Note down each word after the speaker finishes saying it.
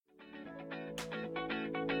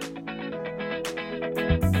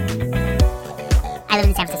I live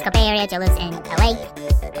in the San Francisco Bay Area. Joe lives in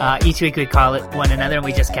LA. Each week we call it one another and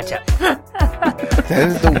we just catch up. That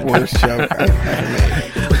is the worst joke I've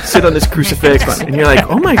ever made. Sit on this crucifix, and you're like,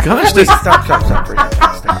 oh my gosh, Wait, this. stop for a second.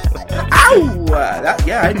 Stop. Ow!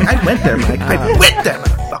 I went there, Mike. I went there,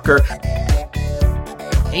 motherfucker.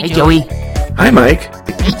 Hey, Joey. Hi, Mike.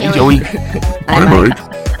 Hey, Joey. Hi, Mike.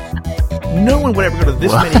 No one would ever go to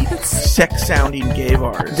this many sex-sounding gay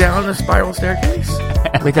bars. Down the spiral staircase.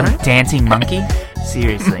 With a dancing monkey?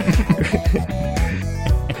 Seriously.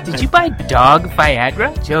 Did you buy dog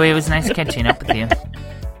Viagra? Joey, it was nice catching up with you.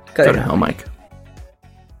 Go to hell, Mike.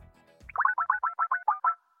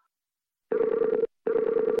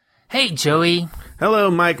 Hey, Joey. Hello,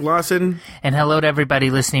 Mike Lawson. And hello to everybody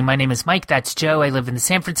listening. My name is Mike. That's Joe. I live in the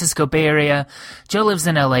San Francisco Bay Area. Joe lives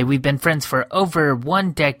in LA. We've been friends for over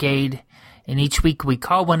 1 decade. And each week we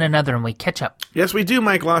call one another and we catch up. Yes, we do,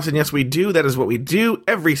 Mike Lawson. Yes, we do. That is what we do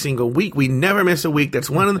every single week. We never miss a week. That's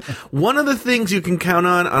one of the things you can count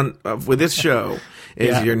on with this show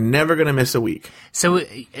is you're never going to miss a week. So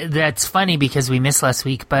that's funny because we missed last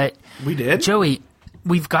week, but We did? Joey,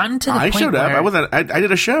 we've gotten to the I point showed up. where I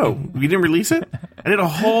did a show. You didn't release it? I did a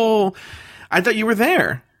whole... I thought you were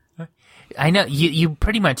there. I know you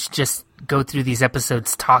pretty much just go through these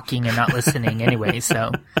episodes talking and not listening anyway,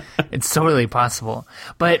 so it's totally possible.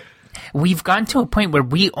 But we've gotten to a point where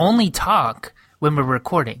we only talk when we're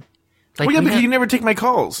recording. Like, Well, yeah, because you never take my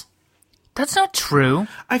calls. that's not true.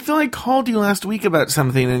 I feel I called you last week about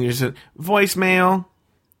something and you said, voicemail.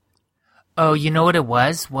 Oh, you know what it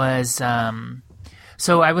was?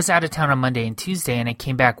 So I was out of town on Monday and Tuesday, and I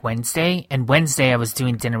came back Wednesday. And Wednesday I was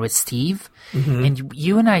doing dinner with Steve. Mm-hmm. And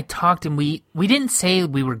you and I talked, and we didn't say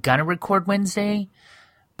we were going to record Wednesday.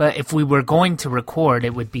 But if we were going to record,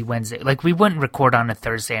 it would be Wednesday. Like, we wouldn't record on a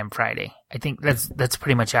Thursday and Friday. I think that's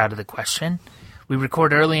pretty much out of the question. We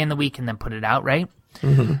record early in the week and then put it out, right?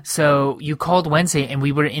 Mm-hmm. So you called Wednesday, and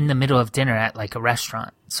we were in the middle of dinner at, like, a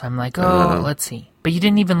restaurant. So I'm like, let's see. But you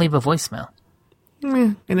didn't even leave a voicemail. I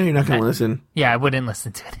know you're not going to listen. Yeah, I wouldn't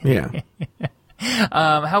listen to it. Yeah.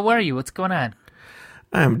 How are you? What's going on?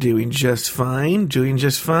 I'm doing just fine.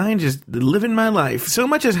 Just living my life. So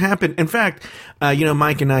much has happened. In fact,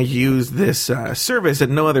 Mike and I use this service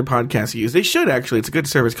that no other podcast use. They should, actually. It's a good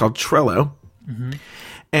service called Trello. Mm-hmm.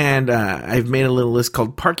 And I've made a little list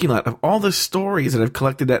called Parking Lot of all the stories that I've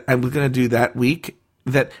collected that I was going to do that week.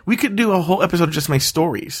 That we could do a whole episode of just my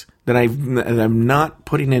stories that I'm not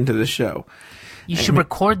putting into the show. You should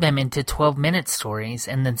record them into 12-minute stories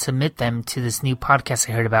and then submit them to this new podcast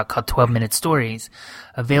I heard about called 12-Minute Stories,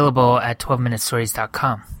 available at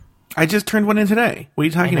 12minutestories.com. I just turned one in today. What are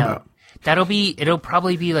you talking about? It'll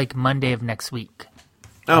probably be like Monday of next week.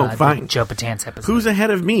 Oh, fine. Joe Patan's episode. Who's ahead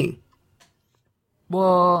of me?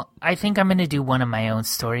 Well, I think I'm going to do one of my own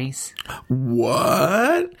stories.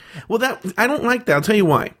 What? Well, I don't like that. I'll tell you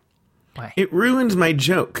why. Why? It ruins my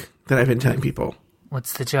joke that I've been telling people.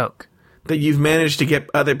 What's the joke? That you've managed to get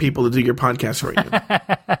other people to do your podcast for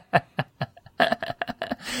you.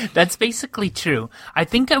 That's basically true. I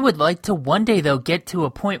think I would like to one day, though, get to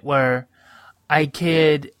a point where I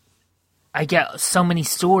get so many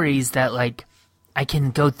stories that, like, I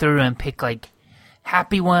can go through and pick, like,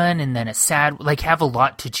 happy one and then a sad, like, have a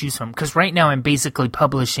lot to choose from. Because right now I'm basically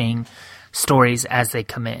publishing stories as they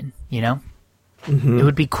come in, you know? Mm-hmm. It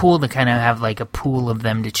would be cool to kind of have, like, a pool of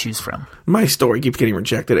them to choose from. My story keeps getting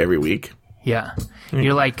rejected every week. Yeah.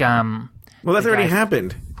 You're like, well, that's already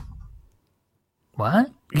happened. What?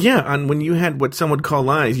 Yeah, when you had what some would call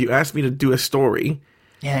lies, you asked me to do a story.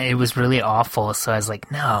 Yeah, it was really awful, so I was like,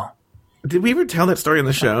 no. Did we ever tell that story on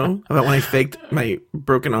the show about when I faked my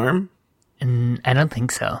broken arm? I don't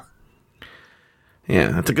think so. Yeah,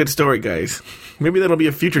 that's a good story, guys. Maybe that'll be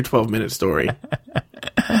a future 12-minute story.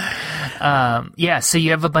 Yeah, so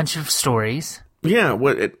you have a bunch of stories. Yeah,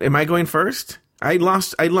 what? Am I going first? I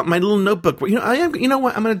lost my little notebook. You know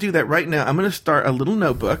what? I'm going to do that right now. I'm going to start a little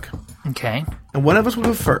notebook. Okay. And one of us will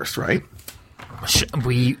go first, right?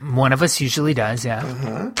 One of us usually does, yeah.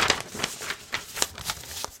 Uh-huh.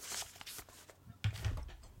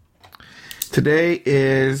 Today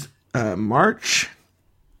is March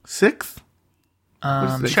 6th?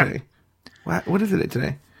 What is sure. today? What is it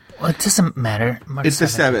today? Well, it doesn't matter. March It's the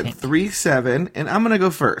 7th. 7th. 3-7. And I'm going to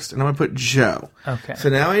go first. And I'm going to put Joe. Okay. So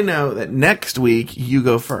now I know that next week you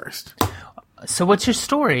go first. So what's your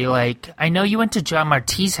story? Like, I know you went to John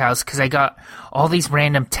Marty's house because I got all these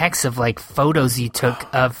random texts of, like, photos you took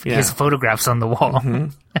of his photographs on the wall. Mm-hmm.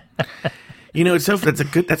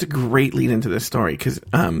 That's a great lead into this story because,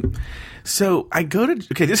 so I go to,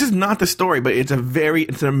 okay, this is not the story, but it's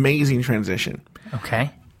an amazing transition.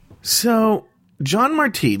 Okay. So John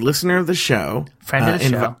Marti, listener of the show. Friend of the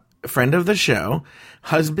show. Friend of the show.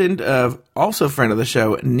 Husband of, also friend of the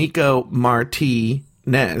show, Nico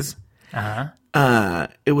Martinez.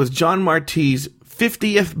 It was John Marti's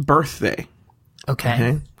 50th birthday.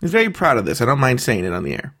 Okay. He's very proud of this. I don't mind saying it on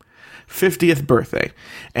the air. 50th birthday.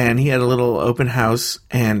 And he had a little open house.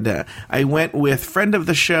 And I went with friend of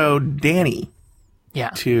the show, Danny. Yeah.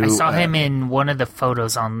 I saw him in one of the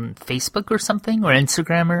photos on Facebook or something, or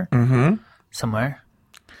Instagram or somewhere.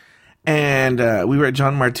 And we were at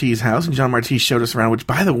John Marti's house, and John Marti showed us around, which,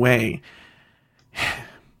 by the way,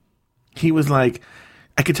 he was like,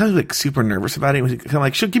 I could tell he was like super nervous about it. He was kind of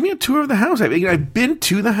like, give me a tour of the house. I've been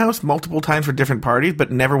to the house multiple times for different parties,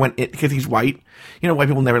 but never went in because he's white. You know, white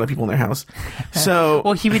people never let people in their house. So,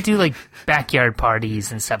 well, he would do like backyard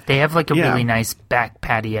parties and stuff. They have like a really nice back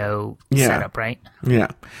patio setup, right? Yeah.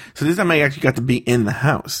 So this time I actually got to be in the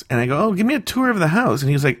house, and I go, "Oh, give me a tour of the house." And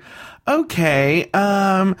he was like, "Okay,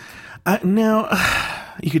 now."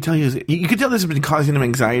 You could tell this has been causing him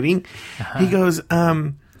anxiety. He goes,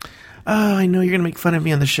 "Oh, I know you're going to make fun of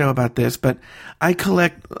me on the show about this, but I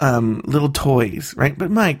collect little toys, right?"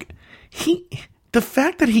 But Mike, the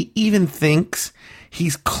fact that he even thinks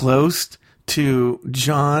he's close to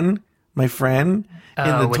John, my friend, in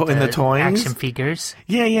the toys, action figures.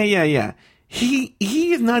 Yeah. He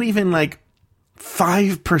is not even like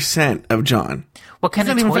 5% of John. What kind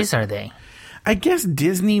of toys are they? I guess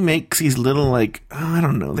Disney makes these little, like, I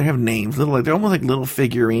don't know, they have names. They're almost like little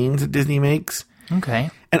figurines that Disney makes.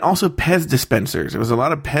 Okay. And also Pez dispensers. There was a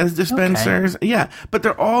lot of Pez dispensers. Okay. Yeah, but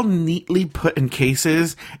they're all neatly put in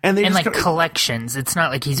cases. And collections. It's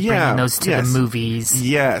not like he's bringing those to the movies.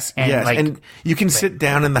 Yes, and you can sit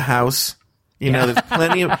down in the house. You know, there's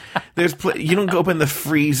plenty of... you don't go open the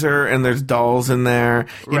freezer and there's dolls in there.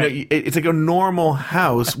 You know, it's like a normal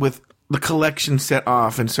house with the collection set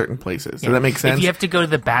off in certain places. Does that make sense? If you have to go to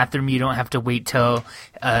the bathroom, you don't have to wait till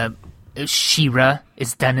She-Ra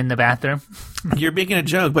is done in the bathroom. You're making a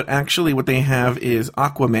joke, but actually what they have is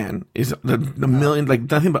Aquaman. Is the million,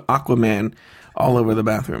 like nothing but Aquaman all over the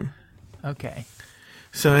bathroom. Okay.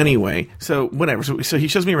 So anyway, so whatever. So he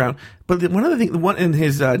shows me around. But one other thing, the one in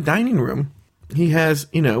his dining room, he has,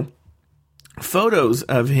 photos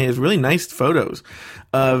of his, really nice photos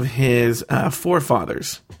of his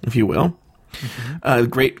forefathers, if you will. Mm-hmm.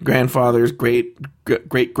 Great grandfathers, great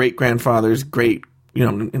grandfathers,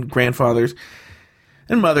 and grandfathers,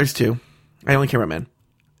 and mothers too. I only care about men.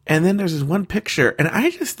 And then there's this one picture, and I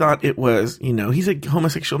just thought it was, he's a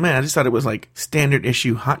homosexual man. I just thought it was like standard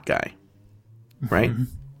issue hot guy, right?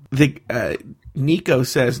 Mm-hmm. Nico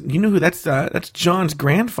says, "You know who that's John's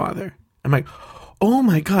grandfather." I'm like, "Oh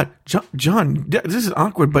my God, John, this is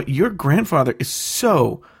awkward, but your grandfather is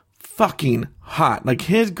so fucking hot. Like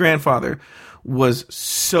his grandfather was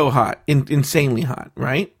so hot, insanely hot,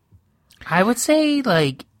 right?" I would say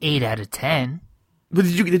like 8 out of 10. But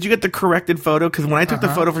did you get the corrected photo? Because when I took the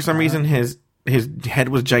photo, for some reason, his head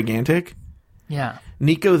was gigantic. Yeah.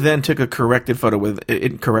 Nico then took a corrected photo with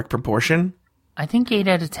incorrect proportion. I think 8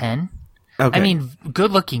 out of 10. Okay. I mean,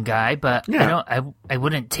 good-looking guy, but I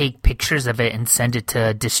wouldn't take pictures of it and send it to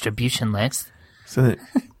a distribution list. So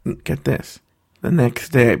get this. The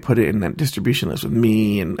next day, I put it in that distribution list with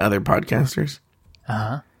me and other podcasters.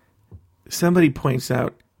 Somebody points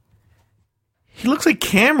out, he looks like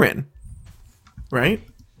Cameron. Right?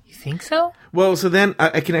 You think so? Well, so then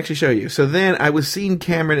I can actually show you. So then I was seeing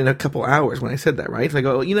Cameron in a couple hours when I said that, right? So I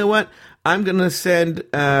go, you know what? I'm going to send,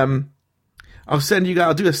 I'll send you guys,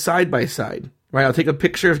 I'll do a side-by-side, right? I'll take a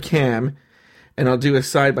picture of Cam and I'll do a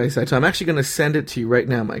side-by-side. So I'm actually going to send it to you right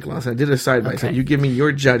now, Mike Lawson. I did a side-by-side. Okay. You give me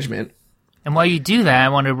your judgment. And while you do that, I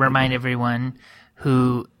want to remind everyone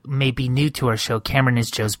who may be new to our show, Cameron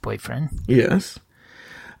is Joe's boyfriend. Yes.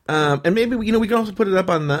 And maybe, we can also put it up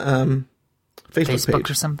on the, Facebook page.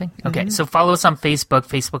 Or something? Okay, so follow us on Facebook,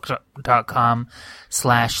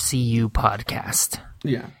 facebook.com/CU podcast.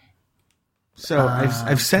 Yeah. So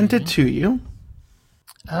I've sent it to you.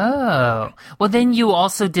 Oh. Well, then you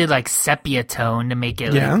also did like sepia tone to make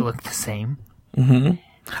it look the same. Mm-hmm.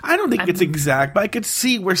 I don't think it's exact, but I could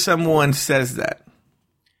see where someone says that.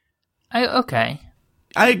 Okay.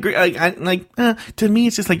 I agree. To me,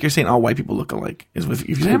 it's just like you're saying all white people look alike.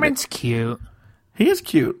 Cameron's cute. He is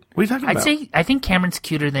cute. What are you talking about? I think Cameron's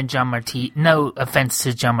cuter than John Marti. No offense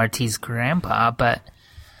to John Marti's grandpa, but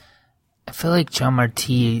I feel like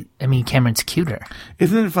Cameron's cuter.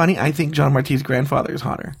 Isn't it funny? I think John Marti's grandfather is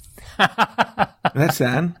hotter. That's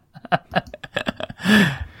sad.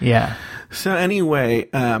 Yeah. So anyway,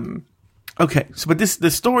 okay. So, but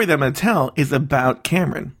the story that I'm going to tell is about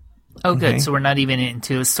Cameron. Oh, good. Okay. So we're not even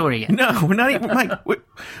into a story yet. No, we're not even, Mike,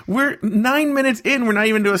 we're 9 minutes in. We're not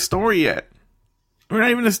even to a story yet.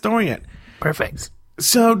 Perfect.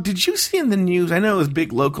 So, did you see in the news? I know it was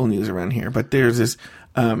big local news around here, but there's this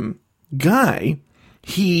guy.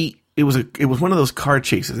 It was one of those car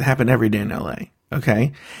chases that happen every day in LA.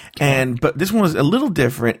 Okay, but this one was a little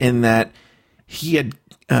different in that he had.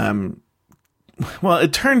 Well,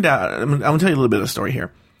 it turned out. I'm gonna tell you a little bit of the story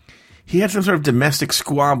here. He had some sort of domestic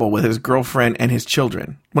squabble with his girlfriend and his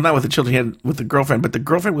children. Well, not with the children. He had with the girlfriend, but the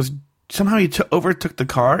girlfriend was somehow he overtook the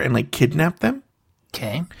car and like kidnapped them.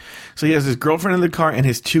 Okay. So he has his girlfriend in the car and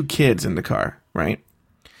his 2 kids in the car, right?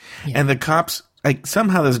 Yeah. And the cops, like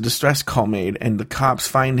somehow there's a distress call made and the cops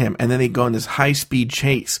find him and then they go on this high-speed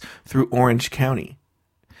chase through Orange County.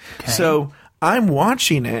 Okay. So I'm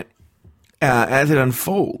watching it as it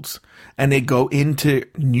unfolds and they go into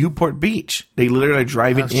Newport Beach. They literally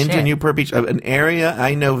drive it into Newport Beach, an area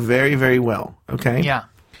I know very, very well, okay? Yeah.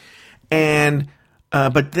 And...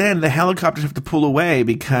 but then the helicopters have to pull away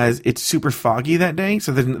because it's super foggy that day,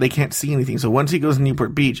 so they can't see anything. So once he goes to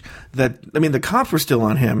Newport Beach, the cops were still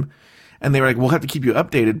on him, and they were like, we'll have to keep you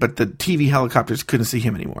updated, but the TV helicopters couldn't see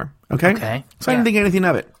him anymore. Okay? So I didn't think anything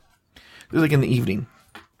of it. It was like in the evening.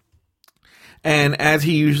 And as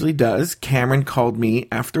he usually does, Cameron called me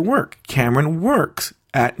after work. Cameron works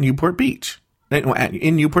at Newport Beach.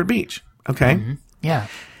 In Newport Beach. Okay? Mm-hmm. Yeah.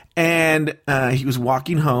 And he was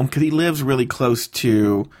walking home because he lives really close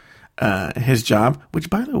to his job,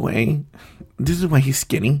 which, by the way, this is why he's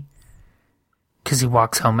skinny. Because he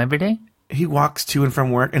walks home every day? He walks to and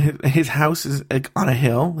from work, and his house is like on a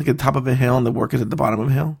hill, like at the top of a hill, and the work is at the bottom of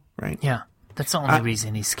a hill, right? Yeah. That's the only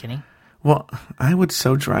reason he's skinny. Well, I would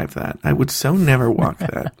so drive that. I would so never walk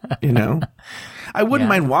that, you know? I wouldn't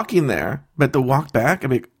mind walking there, but the walk back, I'd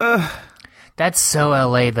be like, ugh. That's so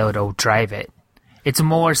LA, though, to drive it. It's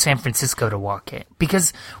more San Francisco to walk it.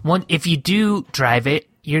 Because if you do drive it,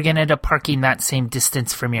 you're going to end up parking that same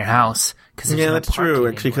distance from your house. Yeah, that's true,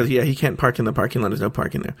 actually, because he can't park in the parking lot. There's no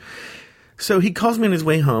parking there. So he calls me on his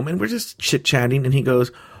way home, and we're just chit-chatting, and he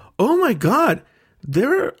goes, oh, my God,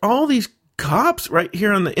 there are all these cops right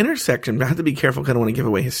here on the intersection. But I have to be careful because I don't want to give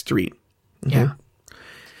away his street. Okay? Yeah.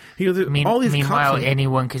 He goes, all these meanwhile, cops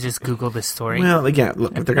anyone could just Google this story. Well, yeah,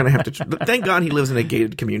 look, they're going to have to. Thank God he lives in a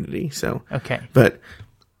gated community. So okay, but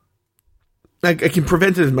I can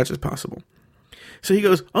prevent it as much as possible. So he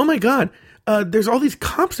goes, "Oh my God, there's all these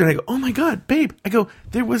cops there." And I go, "Oh my God, babe!" I go,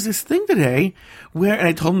 "There was this thing today where," and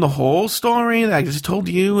I told him the whole story that I just told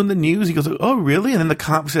you in the news. He goes, "Oh, really?" And then the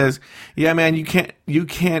cop says, "Yeah, man, you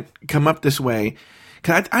can't come up this way."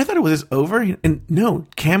 Cause I thought it was over, and no,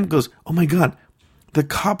 Cam goes, "Oh my God." The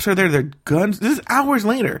cops are there. Their guns. This is hours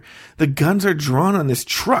later. The guns are drawn on this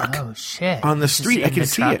truck. Oh shit! On the street, I can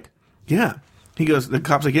see it. Yeah. He goes. The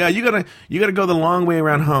cop's like, "Yeah, you gotta go the long way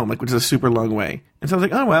around home, like which is a super long way." And so I was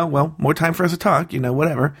like, "Oh well, more time for us to talk,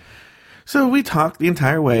 whatever." So we talked the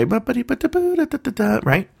entire way,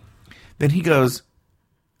 right? Then he goes,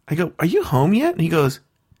 I go, "Are you home yet?" And he goes,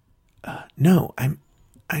 "No, I'm.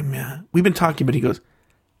 We've been talking," but he goes,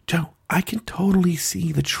 "Joe, I can totally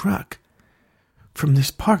see the truck." From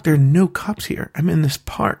this park, there are no cops here. I'm in this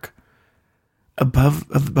park, above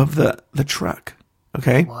the truck.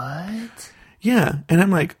 Okay. What? Yeah, and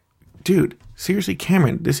I'm like, dude, seriously,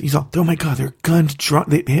 Cameron. He's all, oh my God, there are guns drawn.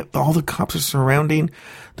 All the cops are surrounding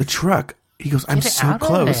the truck. He goes, I'm so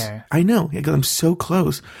close. I know. He goes, I'm so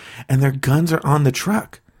close, and their guns are on the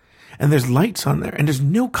truck, and there's lights on there, and there's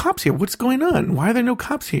no cops here. What's going on? Why are there no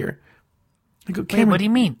cops here? I go, Cameron, wait, what do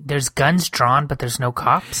you mean? There's guns drawn, but there's no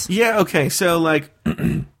cops? Yeah, okay, so like...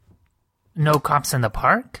 no cops in the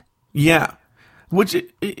park? Yeah, which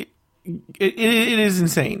it is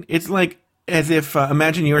insane. It's like as if,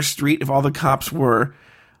 imagine your street if all the cops were...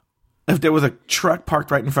 If there was a truck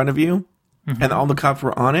parked right in front of you, and all the cops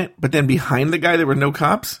were on it, but then behind the guy there were no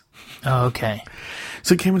cops. Oh, okay.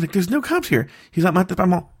 So Cameron's like, there's no cops here. He's like,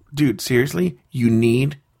 I'm all, dude, seriously? You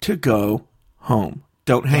need to go home.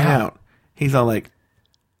 Don't hang out. He's all like,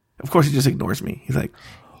 of course he just ignores me. He's like,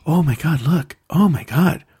 oh my God, look. Oh my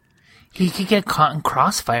God. He could get caught in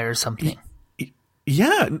crossfire or something.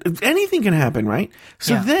 Yeah, anything can happen, right?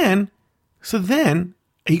 So then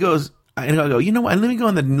he goes, and I go, you know what? Let me go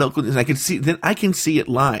on the local news. I can see it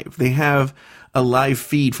live. They have a live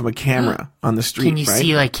feed from a camera on the street. Can you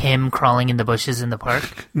see like him crawling in the bushes in the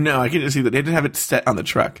park? No, I can just see that they didn't have it set on the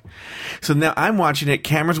truck. So now I'm watching it.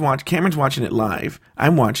 Cameron's watching it live.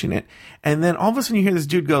 I'm watching it, and then all of a sudden you hear this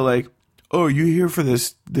dude go like, "Oh, you here for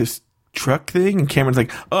this truck thing?" And Cameron's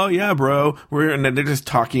like, "Oh yeah, bro, we're here." And they're just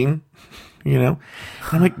talking, And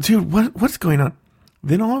I'm like, dude, what's going on?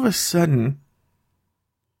 Then all of a sudden,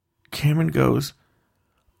 Cameron goes,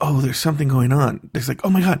 oh, there's something going on. There's like, oh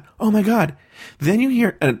my God. Then you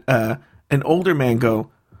hear an older man go,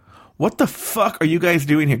 what the fuck are you guys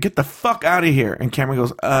doing here? Get the fuck out of here. And Cameron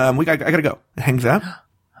goes, I gotta go. And hangs up.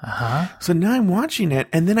 So now I'm watching it,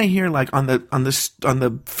 and then I hear like on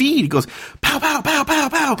the feed, he goes, pow, pow, pow, pow,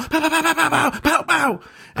 pow, pow, pow, pow, pow, pow, pow, pow.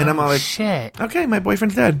 And I'm all like, shit. Okay, my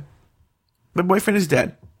boyfriend's dead. My boyfriend is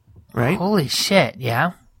dead. Right? Holy shit,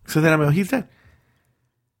 yeah. So then I'm like, he's dead.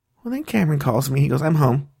 Well, then Cameron calls me. He goes, I'm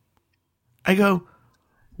home. I go,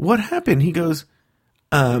 what happened? He goes,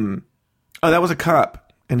 oh, that was a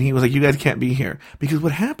cop. And he was like, you guys can't be here. Because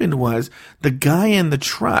what happened was the guy in the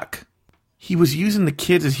truck, he was using the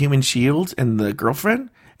kids as human shields and the girlfriend.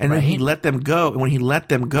 And then he let them go. And when he let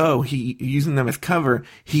them go, he using them as cover,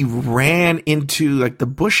 he ran into like the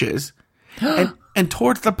bushes and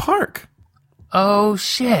towards the park. Oh,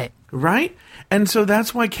 shit. Right? And so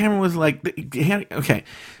that's why Cameron was like, okay.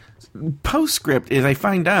 Postscript is I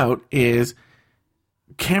find out is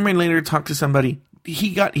Cameron later talked to somebody.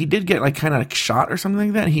 He did get like kind of like shot or something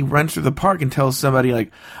like that. He runs through the park and tells somebody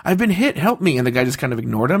like, I've been hit, help me. And the guy just kind of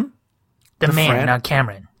ignored him. The man, friend. not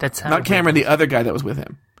Cameron. That's not Cameron, the other guy that was with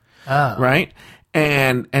him. Oh. Right?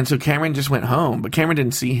 And so Cameron just went home, but Cameron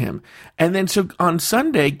didn't see him. And then so on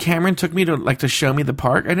Sunday, Cameron took me to show me the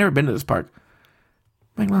park. I'd never been to this park.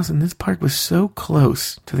 Mike Lawson, this park was so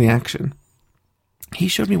close to the action. He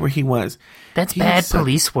showed me where he was. That's bad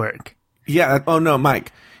police work. Yeah. Oh, no,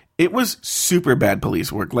 Mike. It was super bad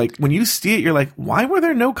police work. Like, when you see it, you're like, why were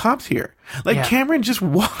there no cops here? Like, yeah. Cameron just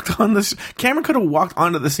walked on this. Cameron could have walked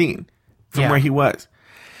onto the scene from where he was.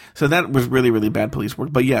 So that was really, really bad police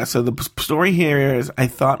work. But yeah, so the story here is I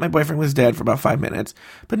thought my boyfriend was dead for about 5 minutes.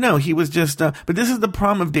 But no, he was just, but this is the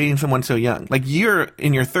problem of dating someone so young. Like, you're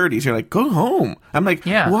in your 30s. You're like, go home. I'm like,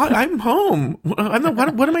 what? I'm home.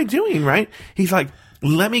 What am I doing? Right? He's like,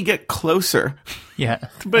 let me get closer. Yeah.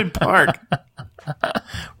 To my park.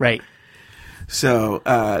 Right. So,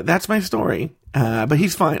 that's my story. But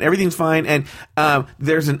he's fine. Everything's fine. And,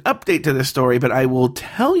 there's an update to this story, but I will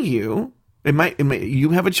tell you, It might, you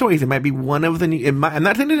have a choice. It might be one of the new, I'm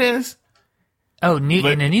not saying it is. Oh, in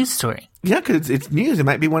a news story. Yeah, because it's news. It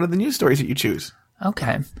might be one of the news stories that you choose.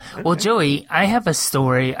 Okay. Well, Joey, I have a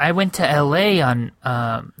story. I went to LA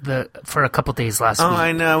for a couple days last week. Oh,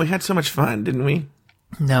 I know. We had so much fun, didn't we?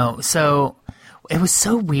 No. So it was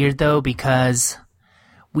so weird though, because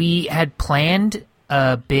we had planned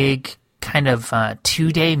a big kind of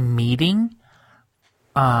 2-day meeting.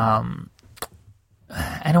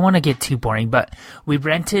 I don't want to get too boring, but we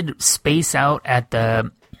rented space out at the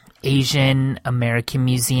Asian American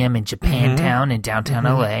Museum in Japantown in downtown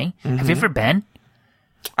LA. Have you ever been?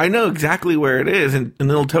 I know exactly where it is in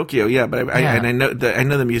Little Tokyo. Yeah, but I know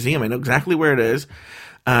the museum. I know exactly where it is.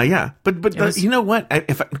 Yeah, but you know what? Let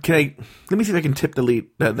me see if I can tip the lead.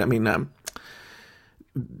 I don't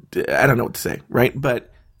know what to say, right? But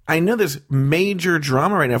I know there's major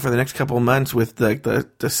drama right now for the next couple of months with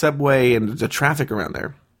the subway and the traffic around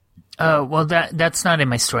there. Oh, well, that's not in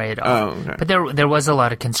my story at all. Oh, okay. But there was a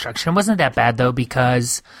lot of construction. It wasn't that bad, though,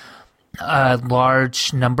 because a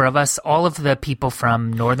large number of us, all of the people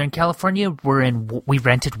from Northern California, we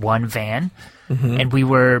rented one van, and we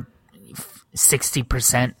were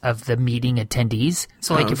 60% of the meeting attendees.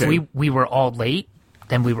 So, if we were all late,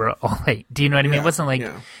 then we were all late. Do you know what I mean? It wasn't like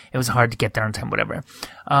it was hard to get there on time, whatever.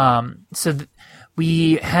 So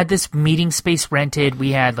we had this meeting space rented.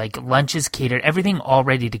 We had like lunches catered, everything all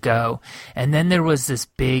ready to go. And then there was this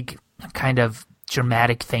big kind of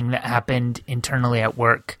dramatic thing that happened internally at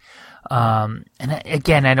work. And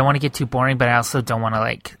again, I don't want to get too boring, but I also don't want to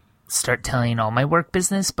like start telling all my work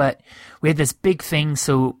business. But we had this big thing,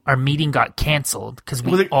 so our meeting got canceled because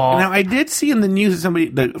Now, I did see in the news that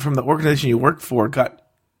somebody from the organization you work for got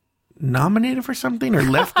nominated for something or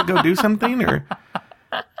left to go do something, or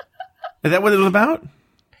is that what it was about?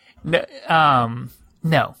 No.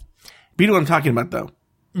 No. But you know what I'm talking about, though.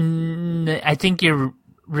 I think you're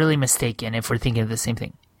really mistaken if we're thinking of the same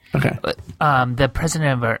thing. Okay. The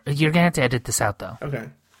president of you're gonna have to edit this out, though. Okay.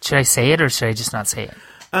 Should I say it or should I just not say it?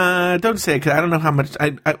 Don't say it because I don't know how much.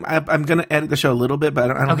 I'm gonna edit the show a little bit, but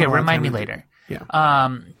I don't. Okay, remind me later. Yeah.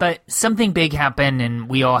 But something big happened, and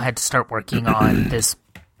we all had to start working on this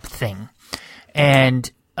thing,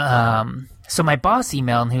 and so my boss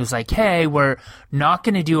emailed and he was like, hey, we're not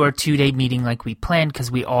going to do our 2-day meeting like we planned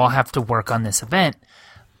because we all have to work on this event,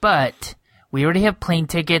 but we already have plane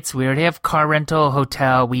tickets, we already have car rental,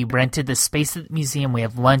 hotel, we rented the space at the museum, we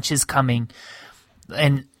have lunches coming,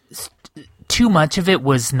 and too much of it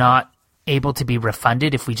was not able to be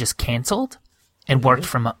refunded if we just canceled and worked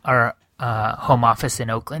from our home office in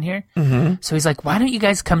Oakland here. Mm-hmm. So he's like, why don't you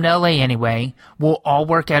guys come to LA anyway? We'll all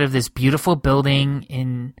work out of this beautiful building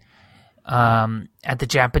in at the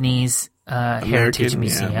Japanese Heritage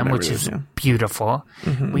Museum, which is beautiful.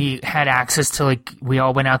 Mm-hmm. We had access to, like, we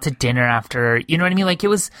all went out to dinner after, you know what I mean? Like, it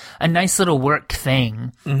was a nice little work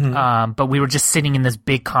thing. Mm-hmm. But we were just sitting in this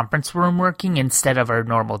big conference room working instead of our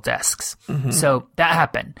normal desks. Mm-hmm. So that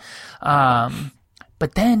happened.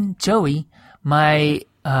 But then Joey, because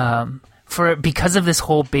of this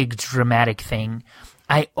whole big dramatic thing,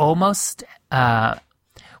 I almost,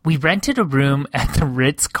 we rented a room at the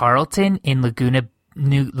Ritz-Carlton in Laguna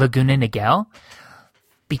Niguel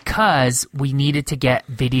because we needed to get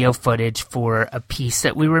video footage for a piece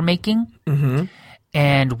that we were making. Mm-hmm.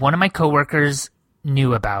 And one of my coworkers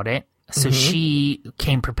knew about it, so she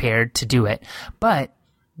came prepared to do it. But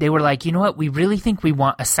they were like, you know what? We really think we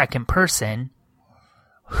want a second person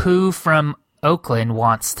who from Oakland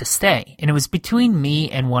wants to stay. And it was between me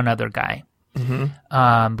and one other guy.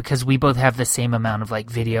 Mm-hmm. Because we both have the same amount of, like,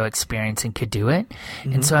 video experience and could do it.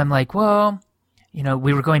 Mm-hmm. And so I'm like, well, you know,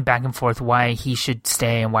 we were going back and forth why he should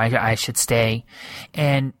stay and why I should stay.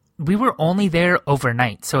 And we were only there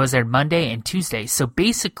overnight. So I was there Monday and Tuesday. So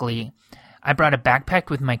basically, I brought a backpack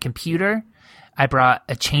with my computer. I brought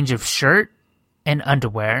a change of shirt and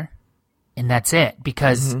underwear. And that's it.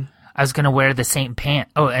 Because I was going to wear the same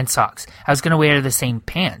pants. Oh, and socks. I was going to wear the same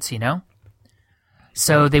pants, you know?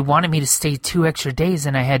 So they wanted me to stay 2 extra days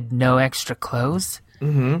and I had no extra clothes.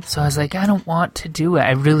 Mm-hmm. So I was like, I don't want to do it.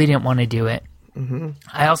 I really didn't want to do it. Mm-hmm.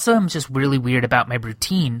 I also am just really weird about my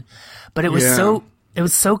routine, but it was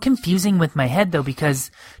so confusing with my head though,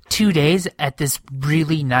 because 2 days at this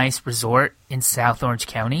really nice resort in South Orange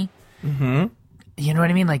County, you know what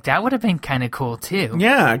I mean? Like, that would have been kind of cool too.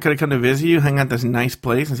 Yeah, I could have come to visit you, hang out at this nice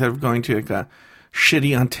place instead of going to, like, a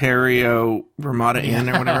shitty Ontario Ramada Inn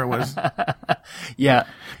or whatever it was. Yeah.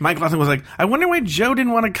 Mike Lawson was like, I wonder why Joe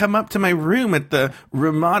didn't want to come up to my room at the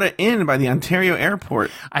Ramada Inn by the Ontario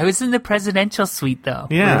airport. I was in the presidential suite, though.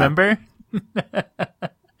 Yeah. Remember?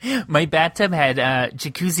 My bathtub had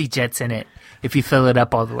jacuzzi jets in it, if you fill it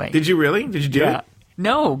up all the way. Did you really? Did you do it?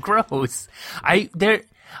 No, gross. I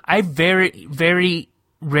very, very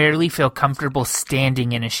rarely feel comfortable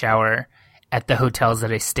standing in a shower at the hotels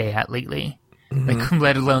that I stay at lately. Like,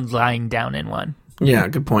 let alone lying down in one. Yeah,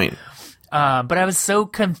 good point. But I was so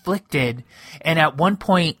conflicted. And at one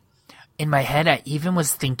point in my head, I even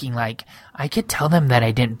was thinking, like, I could tell them that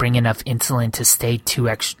I didn't bring enough insulin to stay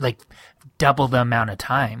double the amount of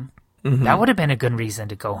time. Mm-hmm. That would have been a good reason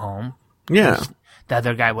to go home. Yeah. The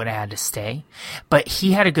other guy would have had to stay. But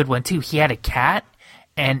he had a good one, too. He had a cat,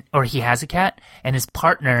 or he has a cat, and his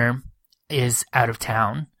partner is out of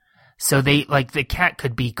town. So the cat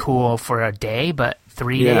could be cool for a day, but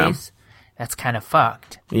 3 days, that's kind of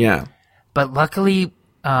fucked. Yeah. But luckily,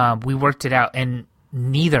 we worked it out, and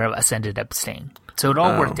neither of us ended up staying. So it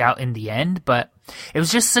all worked out in the end, but it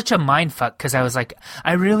was just such a mind fuck because I was like,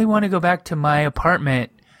 I really want to go back to my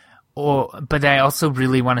apartment, but I also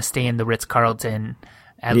really want to stay in the Ritz-Carlton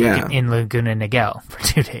in Laguna Niguel for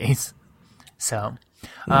 2 days. So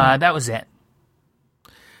that was it.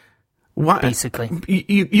 Why? Basically,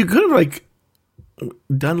 you could have, like,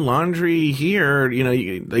 done laundry here. You know,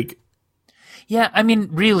 Yeah, I mean,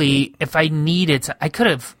 really, if I needed to, I could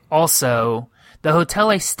have also. The hotel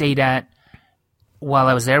I stayed at while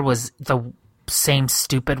I was there was the same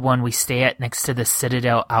stupid one we stay at next to the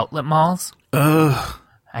Citadel outlet malls. Ugh.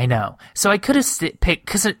 I know. So I could have picked,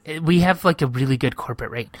 because we have, like, a really good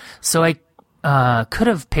corporate rate. So I could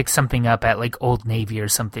have picked something up at, like, Old Navy or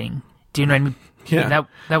something. Do you know what I mean? Yeah.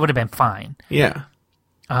 That would have been fine. Yeah.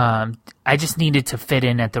 I just needed to fit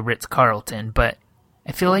in at the Ritz-Carlton, but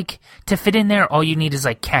I feel like to fit in there, all you need is,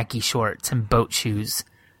 like, khaki shorts and boat shoes.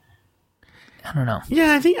 I don't know.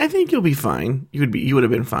 Yeah, I think you'll be fine. You would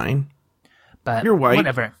have been fine. But you're white.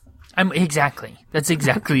 Whatever. Exactly. That's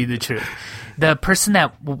exactly the truth. The person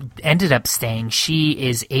that ended up staying, she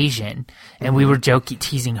is Asian, and we were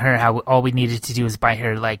teasing her how all we needed to do was buy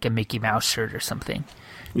her, like, a Mickey Mouse shirt or something.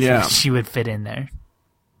 Yeah. So she would fit in there.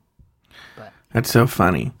 But that's so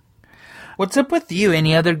funny. What's up with you?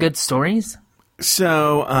 Any other good stories?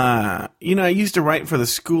 So, I used to write for the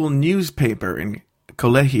school newspaper in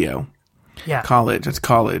Colegio. Yeah. College. That's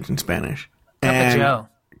college in Spanish. Cup of Joe.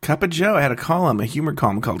 Cup of Joe. I had a humor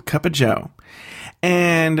column called Cup of Joe.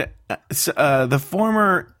 And the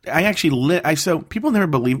former, so people never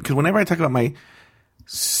believe, because whenever I talk about my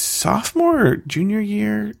sophomore or junior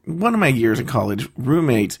year, one of my years in college,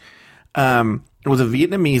 roommates, it was a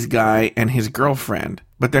Vietnamese guy and his girlfriend,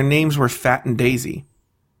 but their names were Fat and Daisy.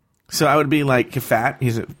 So I would be like, Fat,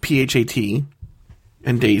 he's a Phat,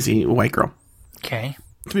 and Daisy, a white girl. Okay.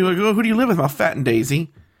 So people go, who do you live with? Well, Fat and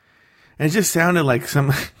Daisy. And it just sounded like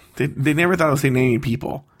some... They never thought I was saying any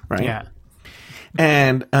people, right? Yeah.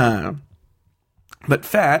 And... But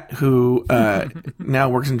Fat, who now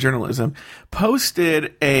works in journalism,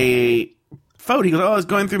 posted a photo. He goes, I was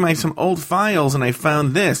going through some old files and I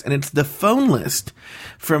found this. And it's the phone list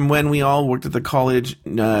from when we all worked at the college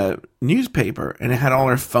newspaper. And it had all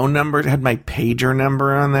our phone numbers. It had my pager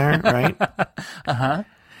number on there, right? Uh-huh.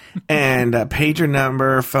 And a pager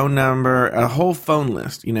number, phone number, a whole phone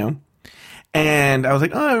list, And I was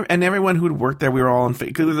like, oh, and everyone who'd worked there, we were all on,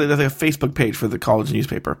 because there's a Facebook page for the college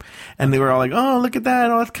newspaper. And they were all like, oh, look at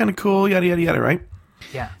that. Oh, that's kind of cool. Yada, yada, yada, right?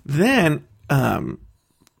 Yeah. Then,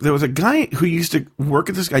 there was a guy who used to work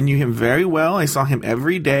at this. I knew him very well. I saw him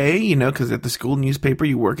every day, because at the school newspaper,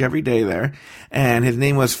 you work every day there. And his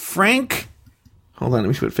name was Frank. Hold on, let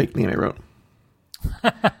me see what fake name I wrote.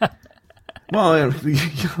 Well,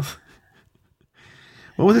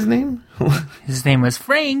 what was his name? His name was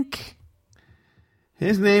Frank.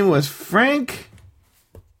 His name was Frank.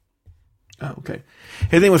 Oh, okay.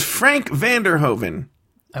 His name was Frank Vanderhoven.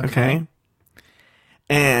 Okay.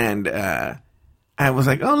 And I was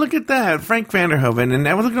like, oh, look at that, Frank Vanderhoven. And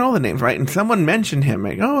I was looking at all the names, right? And someone mentioned him.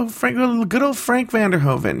 Like, oh, good old Frank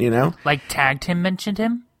Vanderhoven, Like tagged him, mentioned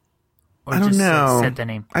him? Or I don't just know. Said the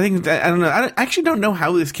name? I don't know. I actually don't know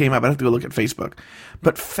how this came up. I'd have to go look at Facebook.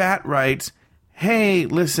 But Fat writes, hey,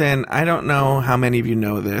 listen, I don't know how many of you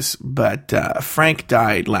know this, but Frank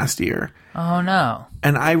died last year. Oh, no.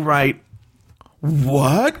 And I write,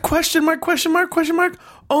 what? Question mark, question mark, question mark.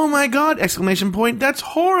 Oh, my God, exclamation point. That's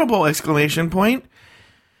horrible, exclamation point.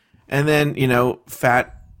 And then,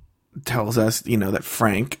 Fat tells us, that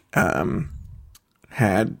Frank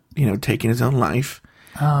had, taken his own life.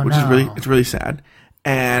 Oh, which no. it's really sad.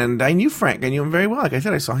 And I knew Frank. I knew him very well. Like I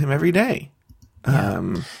said, I saw him every day.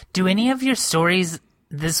 Yeah. Do any of your stories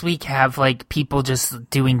this week have people just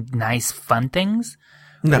doing nice, fun things?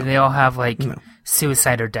 No. Or do they all have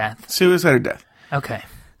suicide or death? Suicide or death. Okay.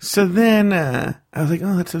 So then I was like,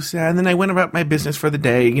 oh, that's so sad. And then I went about my business for the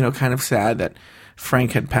day, kind of sad that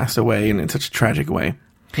Frank had passed away in such a tragic way.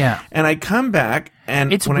 Yeah. And I come back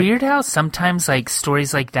and... It's weird how sometimes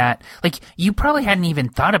stories like that, you probably hadn't even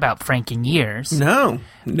thought about Frank in years. No.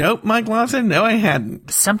 Nope, Mike Lawson. No, I hadn't.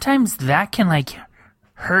 Sometimes that can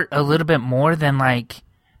hurt a little bit more than I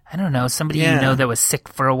don't know, somebody that was sick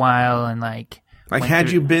for a while and had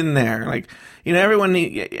you been there, everyone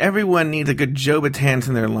needs a good Joe Batanz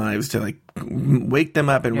in their lives to wake them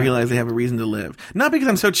up and realize they have a reason to live. Not because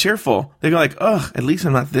I'm so cheerful. They go ugh, at least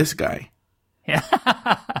I'm not this guy. Yeah.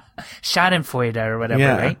 Schadenfreude or whatever,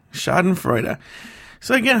 right? Schadenfreude.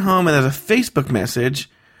 So I get home and there's a Facebook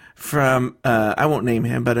message from, I won't name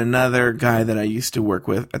him, but another guy that I used to work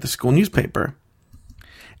with at the school newspaper.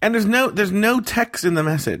 And there's no text in the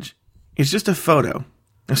message. It's just a photo,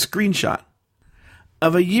 a screenshot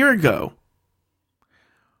of a year ago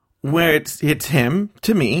where it's him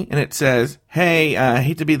to me and it says, hey, I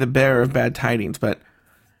hate to be the bearer of bad tidings, but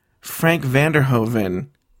Frank Vanderhoven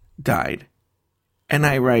died. And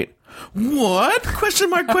I write, what? Question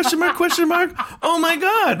mark, question mark, question mark. Oh my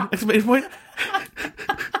God. Exclamation point.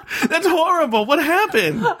 That's horrible. What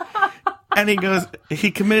happened? And he goes,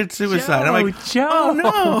 he committed suicide. Joe, I'm like, Joe.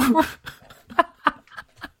 Oh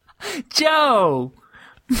no. Joe.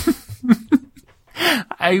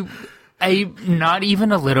 I'm not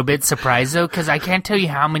even a little bit surprised though, because I can't tell you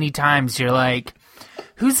how many times you're like,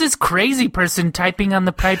 who's this crazy person typing on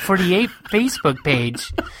the Pride 48 Facebook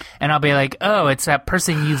page? And I'll be like, oh, it's that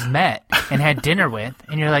person you've met and had dinner with.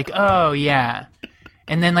 And you're like, oh, yeah.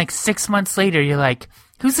 And then 6 months later, you're like,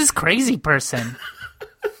 who's this crazy person?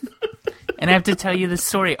 And I have to tell you the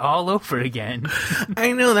story all over again.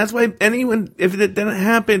 I know. That's why if that didn't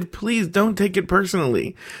happen, please don't take it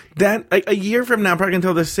personally. That a year from now, I'm probably going to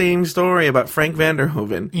tell the same story about Frank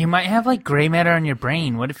Vanderhoven. You might have gray matter on your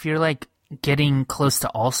brain. What if you're getting close to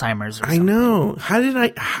Alzheimer's or something? I know. How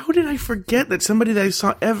did I forget that somebody that I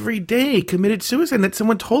saw every day committed suicide and that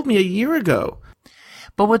someone told me a year ago?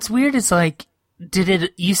 But what's weird is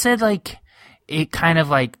you said it kind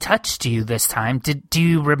of touched you this time. Do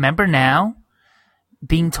you remember now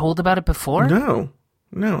being told about it before? No,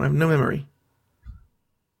 I have no memory.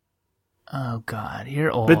 Oh God, you're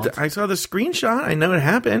old. But I saw the screenshot. I know it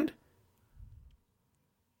happened.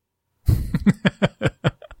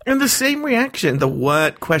 And the same reaction. The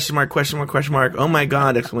what? Question mark, question mark, question mark. Oh my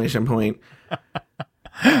God, exclamation point.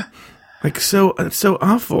 It's so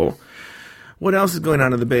awful. What else is going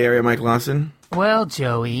on in the Bay Area, Mike Lawson? Well,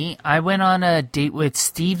 Joey, I went on a date with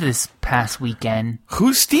Steve this past weekend.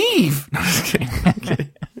 Who's Steve? No, just kidding. Okay.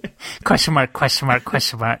 Question mark, question mark,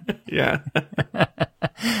 question mark. Yeah.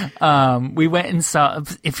 We went and saw,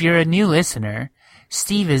 if you're a new listener,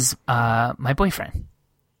 Steve is my boyfriend.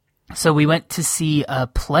 So we went to see a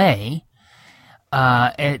play.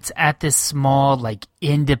 It's at this small, like,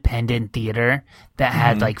 independent theater that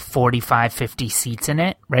had, like, 45, 50 seats in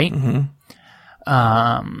it, right?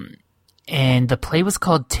 And the play was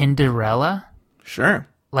called Tinderella. Sure.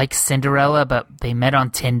 Like Cinderella, but they met on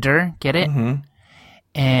Tinder, get it?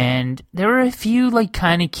 And there were a few, like,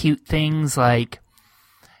 kind of cute things, like,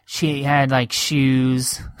 she had, like,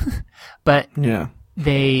 shoes, but Yeah.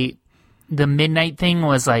 the midnight thing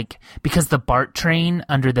was, like, because the BART train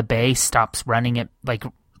under the bay stops running at, like,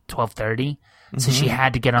 12:30, so she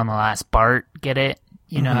had to get on the last BART, get it?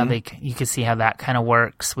 You know how you can see how that kind of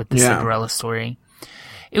works with the Cinderella story.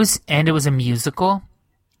 It was a musical,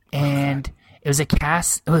 and it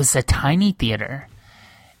was a tiny theater.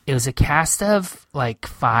 It was a cast of, like,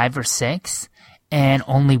 5 or 6, and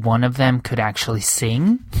only one of them could actually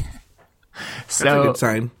sing. That's a good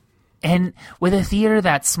sign. And with a theater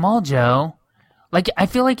that small, Joe, like, I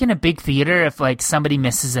feel like in a big theater, if, like, somebody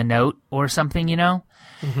misses a note or something, you know,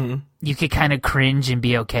 you could kind of cringe and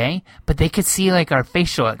be okay, but they could see, like, our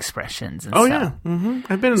facial expressions and stuff. Yeah.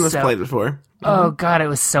 I've been in this play before. Oh, God, it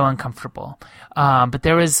was so uncomfortable. But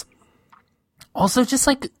there was also just,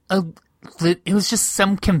 like, it was just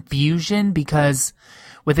some confusion because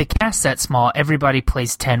with a cast that small, everybody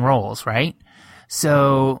plays 10 roles, right?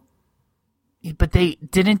 So, but they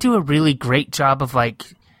didn't do a really great job of, like,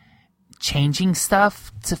 changing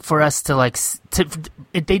stuff for us to, like,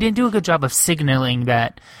 they didn't do a good job of signaling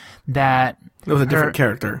that it was a different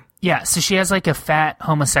character. Yeah, so she has, like, a fat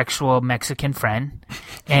homosexual Mexican friend,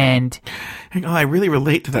 and I really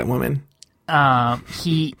relate to that woman.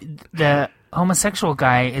 The homosexual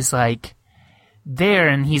guy is, like, there,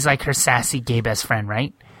 and he's, like, her sassy gay best friend,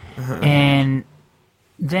 right? And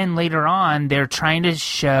then later on, they're trying to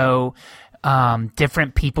show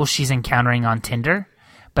different people she's encountering on Tinder,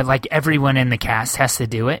 but, like, everyone in the cast has to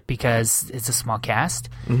do it because it's a small cast.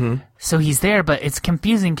 So he's there, but it's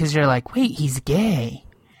confusing because you're like, wait, he's gay.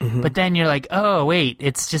 But then you're like, oh, wait,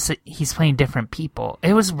 it's just he's playing different people.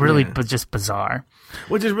 It was really just bizarre.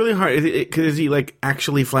 Which is really hard. Is he, like,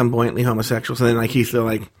 actually flamboyantly homosexual? So then, like, he's still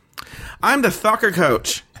like, I'm the soccer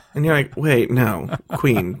coach. And you're like, wait, no,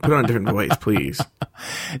 Queen, put on a different voice, please.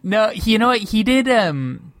 No, you know what? He did,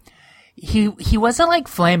 he wasn't, like,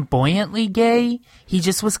 flamboyantly gay. He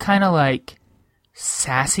just was kind of, like,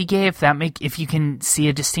 sassy gay, if you can see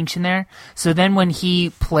a distinction there. So then when he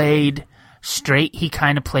played straight, he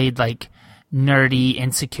kind of played, like, nerdy,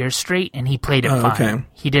 insecure straight, and he played it fine. Okay.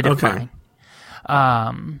 He did it fine.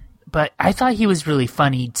 But I thought he was really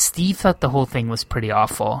funny. Steve thought the whole thing was pretty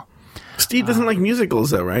awful. Steve doesn't like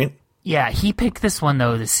musicals, though, right? Yeah, he picked this one,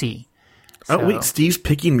 though, to see. So. Oh, wait, Steve's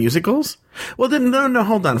picking musicals? Well, then, no,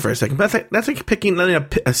 hold on for a second. That's like picking, letting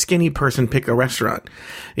a skinny person pick a restaurant.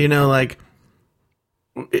 You know, like,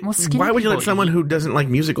 why would you let someone who doesn't like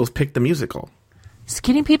musicals pick the musical?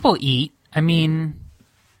 Skinny people eat. I mean,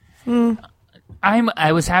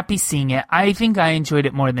 I was happy seeing it. I think I enjoyed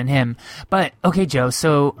it more than him. But okay, Joe.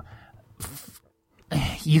 So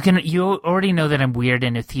you already know that I'm weird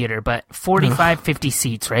in a theater, but 45, 50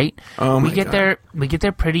 seats, right? Oh my God. We get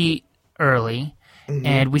there pretty early,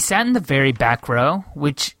 and we sat in the very back row.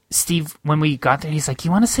 Which Steve, when we got there, he's like,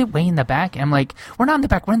 "You want to sit way in the back?" And I'm like, "We're not in the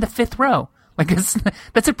back. We're in the 5th row. Like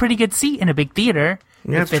that's a pretty good seat in a big theater.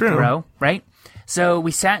 Yeah, that's true. 5th row, right?" So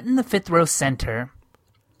we sat in the 5th row center,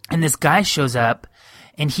 and this guy shows up,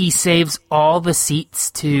 and he saves all the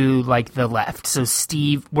seats to, like, the left. So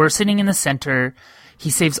Steve, we're sitting in the center. He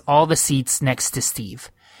saves all the seats next to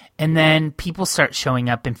Steve. And then people start showing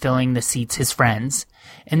up and filling the seats, his friends.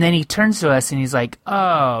 And then he turns to us and he's like,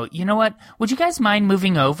 oh, you know what? Would you guys mind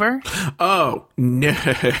moving over? Oh, no.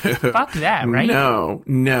 Fuck that, right? No.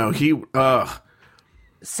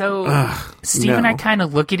 So Steve and I kind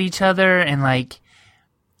of look at each other and, like,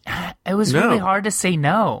 it was really hard to say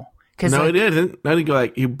no. No, like, it isn't. No, you go,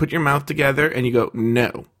 like, you put your mouth together and you go,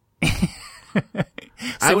 no.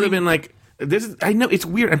 I would have been like, I know it's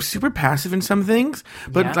weird. I'm super passive in some things,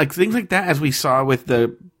 but like things like that, as we saw with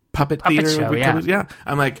the puppet theater show,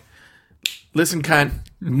 I'm like, listen, cunt,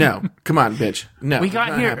 no, come on, bitch, no. We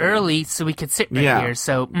got here early so we could sit right here.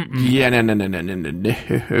 So no.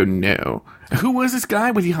 Who was this guy?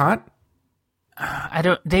 Was he hot?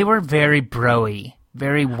 They were very broy,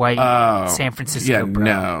 very white San Francisco. Yeah,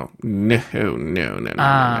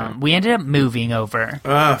 no. We ended up moving over.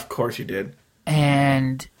 Of course you did.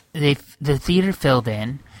 And the theater filled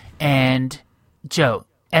in, and Joe,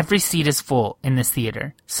 every seat is full in this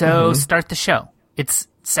theater. So start the show. It's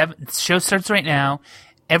show starts right now.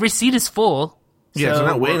 Every seat is full. Yeah, so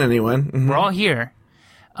not waiting anyone. Mm-hmm. We're all here.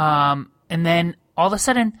 And then all of a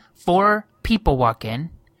sudden, 4 people walk in,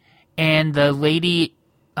 and the lady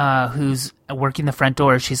who's working the front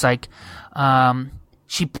door, she's like,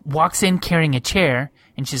 she walks in carrying a chair,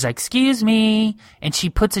 and she's like, "Excuse me," and she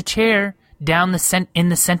puts a chair down in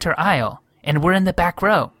the center aisle, and we're in the back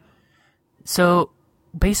row. So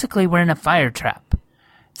basically, we're in a fire trap.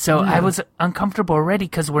 So I was uncomfortable already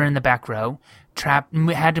because we're in the back row.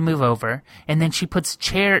 Had to move over, and then she puts a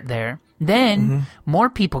chair there. Then more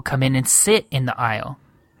people come in and sit in the aisle.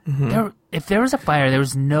 If there was a fire, there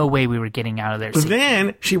was no way we were getting out of there. But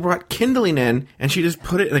then she brought kindling in, and she just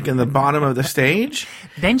put it like in the bottom of the stage.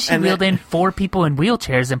 Then she wheeled in 4 people in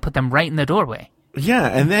wheelchairs and put them right in the doorway. Yeah,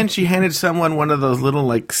 and then she handed someone one of those little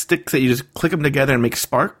like sticks that you just click them together and make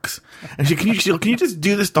sparks. And can you just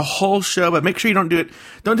do this the whole show, but make sure you don't do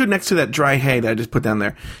it next to that dry hay that I just put down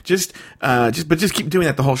there. Just keep doing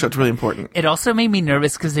that the whole show. It's really important. It also made me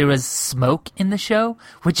nervous because there was smoke in the show,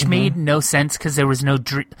 which made no sense because there was no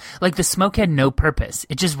like the smoke had no purpose.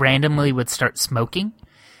 It just randomly would start smoking,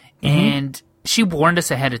 and she warned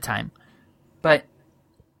us ahead of time, but.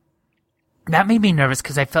 That made me nervous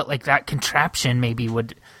because I felt like that contraption maybe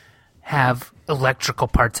would have electrical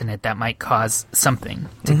parts in it that might cause something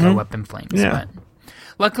to go up in flames. Yeah. But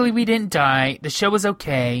luckily, we didn't die. The show was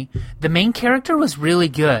okay. The main character was really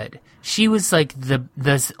good. She was like the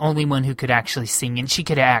only one who could actually sing, and she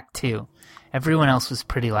could act too. Everyone else was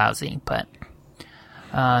pretty lousy. But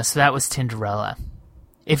so that was Tinderella.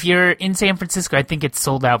 If you're in San Francisco, I think it's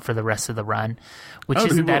sold out for the rest of the run. Which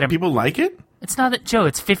isn't that people like it? It's not that, Joe,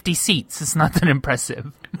 it's 50 seats. It's not that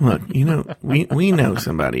impressive. Look, we know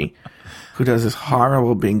somebody who does this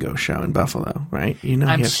horrible bingo show in Buffalo, right?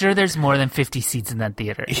 I'm sure there's more than 50 seats in that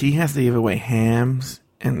theater. He has to give away hams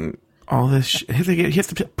and all this. He has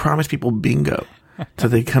to promise people bingo so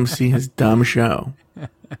they come see his dumb show.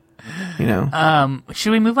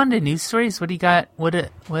 Should we move on to news stories? What do you got? What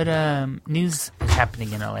news is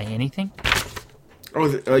happening in LA? Anything?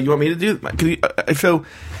 Oh, you want me to do?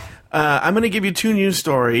 I'm going to give you 2 news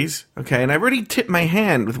stories, okay? And I already tipped my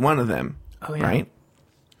hand with one of them, right?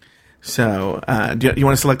 So, do you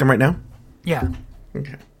want to select them right now? Yeah.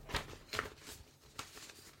 Okay.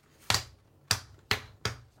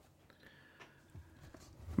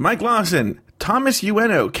 Mike Lawson, Thomas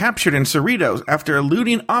Ueno captured in Cerritos after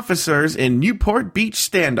eluding officers in Newport Beach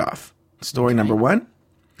standoff. Story number 1.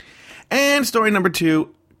 And story number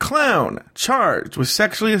 2, clown charged with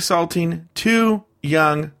sexually assaulting 2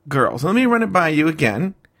 young girls. Let me run it by you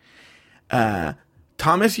again.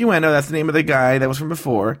 Thomas Ueno, that's the name of the guy that was from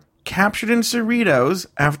before, captured in Cerritos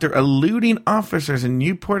after eluding officers in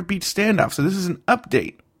Newport Beach standoff. So this is an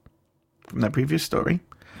update from that previous story.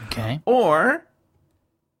 Okay. Or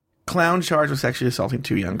clown charged with sexually assaulting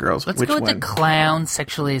 2 young girls. Let's go with the clown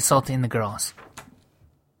sexually assaulting the girls.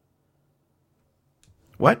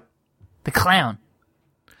 What? The clown.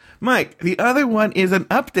 Mike, the other one is an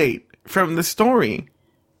update from the story.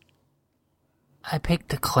 I picked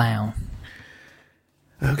the clown.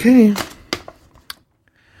 Okay.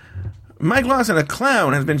 Mike Lawson, a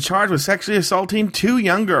clown, has been charged with sexually assaulting 2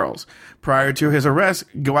 young girls. Prior to his arrest,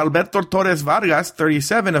 Gualberto Torres Vargas,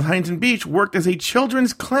 37, of Huntington Beach, worked as a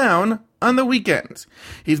children's clown on the weekends.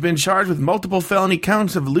 He's been charged with multiple felony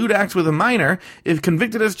counts of lewd acts with a minor. If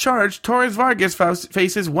convicted as charged, Torres Vargas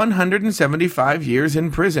faces 175 years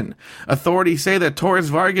in prison. Authorities say that Torres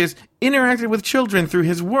Vargas interacted with children through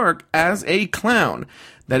his work as a clown.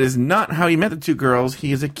 That is not how he met the 2 girls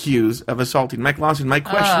he is accused of assaulting. Mike Lawson, my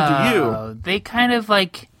question to you. They kind of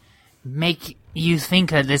like make you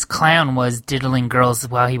think that this clown was diddling girls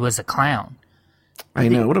while he was a clown. I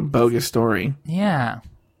know, what a bogus story. Yeah.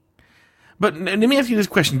 But let me ask you this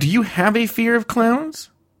question. Do you have a fear of clowns?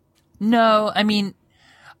 No, I mean,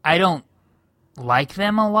 I don't like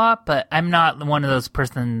them a lot, but I'm not one of those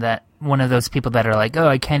people that are like, oh,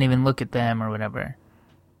 I can't even look at them or whatever.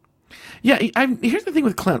 Yeah, here's the thing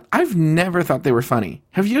with clowns. I've never thought they were funny.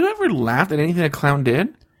 Have you ever laughed at anything a clown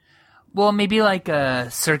did? Well, maybe like a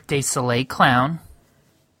Cirque du Soleil clown.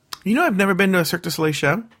 I've never been to a Cirque du Soleil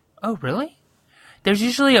show. Oh, really? There's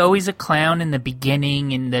usually always a clown in the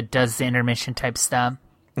beginning and that does the intermission type stuff.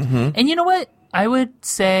 Mm-hmm. And you know what? I would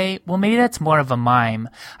say, well, maybe that's more of a mime.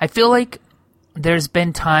 I feel like there's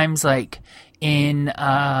been times like in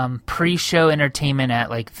pre-show entertainment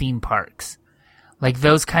at like theme parks. Like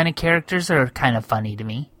those kind of characters are kind of funny to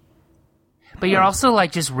me. But you're also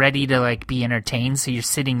like just ready to like be entertained, so you're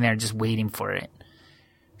sitting there just waiting for it.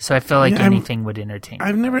 So I feel like anything would entertain.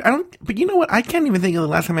 But you know what? I can't even think of the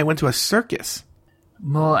last time I went to a circus.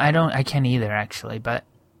 Well, I can't either, actually, but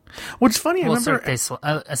What's funny, Well, I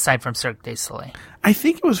remember, aside from Cirque du Soleil. I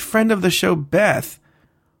think it was friend of the show, Beth,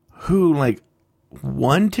 who, like,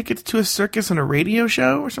 won tickets to a circus on a radio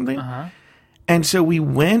show or something. Uh-huh. And so we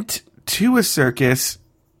went to a circus,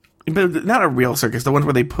 but not a real circus, the ones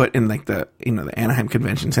where they put in, like, the Anaheim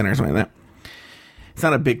Convention Center or something like that. It's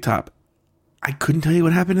not a big top. I couldn't tell you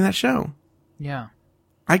what happened in that show. Yeah.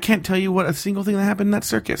 I can't tell you what a single thing that happened in that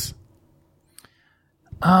circus.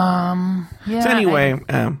 Yeah. So anyway,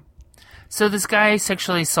 so this guy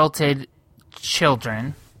sexually assaulted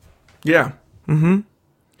children, yeah. Mm-hmm.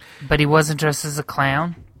 but he wasn't dressed as a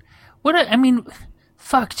clown.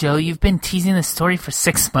 Fuck, Joe, you've been teasing this story for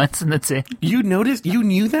 6 months and that's it. You noticed? You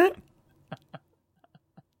knew that?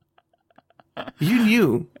 You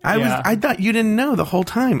knew. I thought you didn't know the whole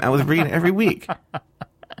time. I was reading it every week.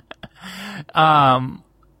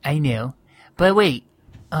 I knew. But wait,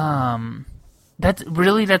 that's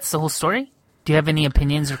the whole story? Do you have any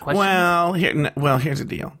opinions or questions? Well, here's the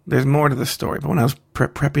deal. There's more to the story, but when I was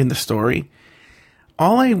prepping the story,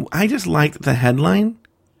 I just liked the headline.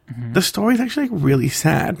 Mm-hmm. The story's actually like really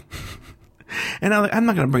sad. And I'm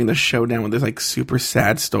not going to bring the show down with this like super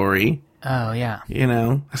sad story. Oh, yeah. You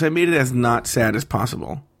know? So I made it as not sad as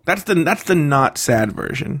possible. That's the not sad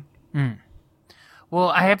version. Mm. Well,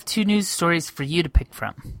 I have 2 news stories for you to pick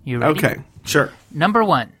from. You ready? Okay, sure. Number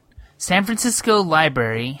 1. San Francisco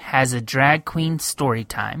Library has a drag queen story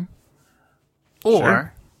time. Or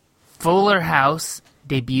Sure. Fuller House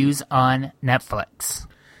debuts on Netflix.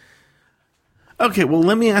 Okay, well,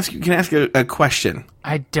 let me ask you. Can I ask a question?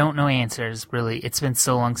 I don't know answers, really. It's been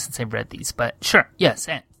so long since I've read these, but sure. Yes.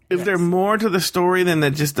 Is there more to the story than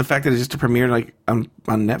just the fact that it's just a premiere like on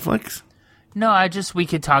Netflix? No, we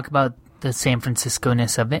could talk about the San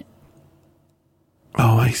Francisco-ness of it.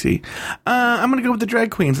 Oh, I see. I'm going to go with the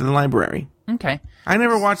drag queens in the library. Okay. I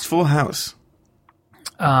never watched Full House.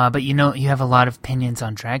 But you have a lot of opinions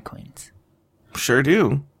on drag queens. Sure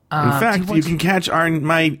do. In fact, you can catch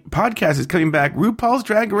my podcast is coming back, RuPaul's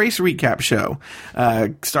Drag Race Recap Show,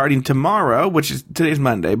 starting tomorrow, which is today's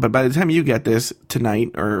Monday, but by the time you get this,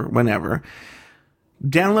 tonight or whenever,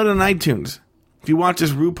 download it on iTunes. If you watch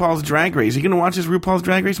this RuPaul's Drag Race, are you going to watch this RuPaul's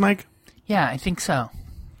Drag Race, Mike? Yeah, I think so.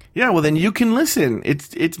 Yeah, well then you can listen.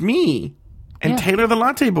 It's me and Taylor the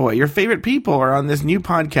Latte Boy. Your favorite people are on this new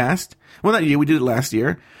podcast. Well, not you. We did it last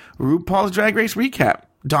year. RuPaul's Drag Race Recap.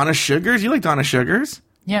 Donna Sugars. You like Donna Sugars?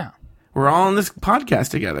 Yeah. We're all on this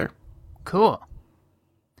podcast together. Cool.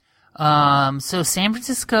 So San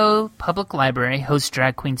Francisco Public Library hosts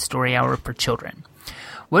Drag Queen Story Hour for children.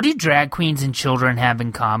 What do drag queens and children have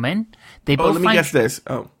in common? They both let me guess this.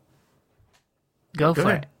 Oh. Go for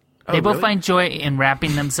ahead. it. Oh, They both really? find joy in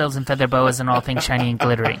wrapping themselves in feather boas and all things shiny and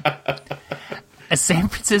glittery. A San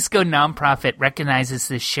Francisco nonprofit recognizes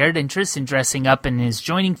this shared interest in dressing up and is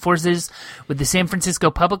joining forces with the San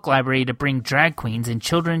Francisco Public Library to bring drag queens and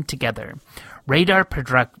children together. Radar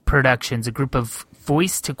Productions, a group of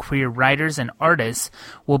voice-to-queer writers and artists,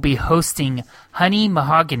 will be hosting Honey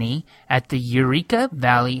Mahogany at the Eureka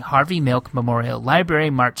Valley Harvey Milk Memorial Library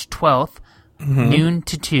March 12th, noon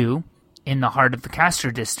to 2, in the heart of the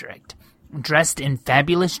Castro District. Dressed in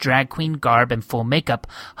fabulous drag queen garb and full makeup,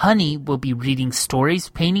 Honey will be reading stories,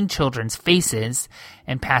 painting children's faces,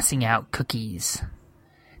 and passing out cookies.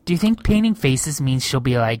 Do you think painting faces means she'll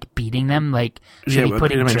be, like, beating them? Like, she'll be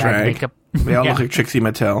putting them in drag makeup... They all Yeah. look like Trixie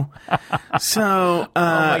Mattel. So,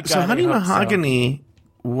 God, so Honey I hope so. Mahogany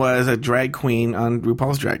was a drag queen on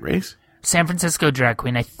RuPaul's Drag Race. San Francisco drag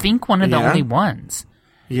queen. I think one of the Yeah? only ones.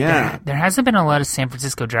 Yeah. There hasn't been a lot of San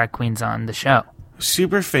Francisco drag queens on the show.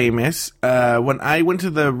 Super famous. When I went to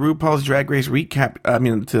the RuPaul's Drag Race recap,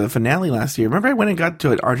 to the finale last year, remember I went and got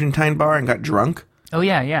to an Argentine bar and got drunk Oh,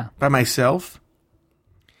 yeah. by myself?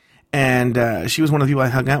 And she was one of the people I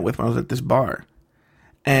hung out with when I was at this bar.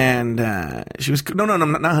 And she was, no,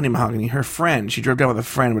 not Honey Mahogany, her friend. She drove down with a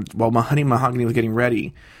friend while Honey Mahogany was getting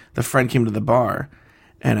ready. The friend came to the bar,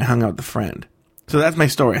 and I hung out with the friend. So that's my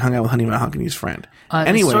story. I hung out with Honey Mahogany's friend.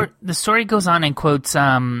 Anyway. The story goes on and quotes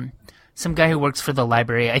some guy who works for the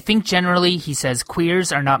library. I think generally, he says,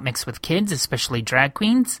 queers are not mixed with kids, especially drag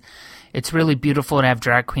queens. It's really beautiful to have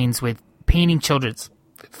drag queens with painting children's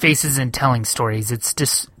faces and telling stories.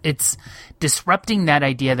 It's disrupting that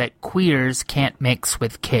idea that queers can't mix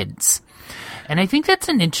with kids. And I think that's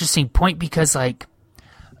an interesting point because, like,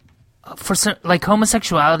 for some, like,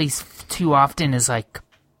 homosexuality too often is, like,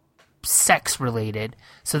 sex related.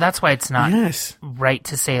 So that's why it's not right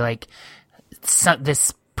to say, like,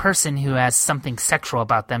 this person who has something sexual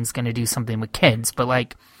about them is going to do something with kids. But,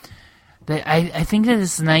 like, I think that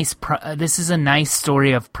this is nice. This is a nice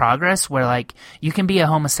story of progress where like you can be a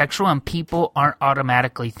homosexual and people aren't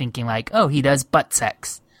automatically thinking like, oh, he does butt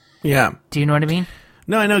sex. Yeah. Do you know what I mean?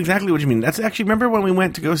 No, I know exactly what you mean. That's actually, remember when we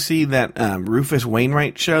went to go see that Rufus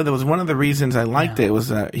Wainwright show? That was one of the reasons I liked it.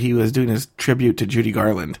 Was he was doing his tribute to Judy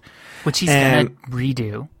Garland, which he's gonna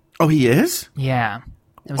redo. Oh, he is? Yeah.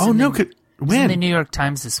 Oh no! It was in the New York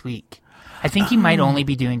Times this week. I think he might only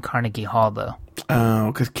be doing Carnegie Hall though.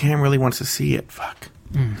 Oh, because Cam really wants to see it. Fuck.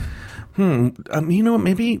 You know what?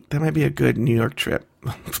 Maybe that might be a good New York trip.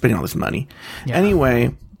 Spending all this money. Yeah.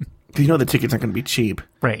 Anyway, you know the tickets aren't going to be cheap,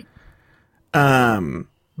 right?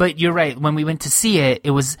 But you're right. When we went to see it,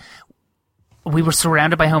 we were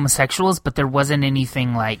surrounded by homosexuals, but there wasn't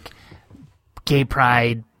anything like gay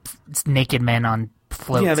pride, naked men on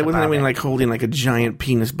floats. Yeah, there wasn't anything like holding like a giant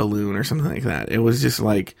penis balloon or something like that. It was just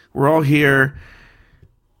like, we're all here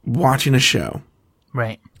watching a show.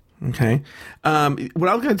 Right. Okay. What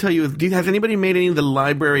I was going to tell you is, has anybody made any of the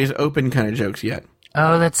library is open kind of jokes yet?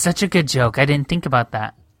 Oh, that's such a good joke. I didn't think about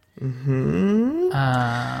that.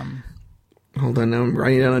 Hold on, now I'm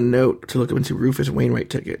writing down a note to look up into Rufus Wainwright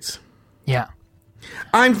tickets. Yeah.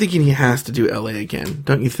 I'm thinking he has to do LA again,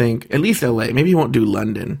 don't you think? At least LA. Maybe he won't do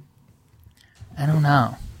London. I don't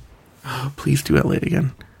know. Oh, please do LA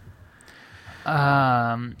again.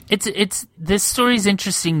 It's this story's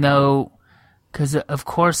interesting though, because of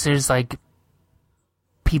course there's like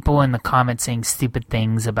people in the comments saying stupid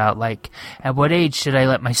things about like, at what age should I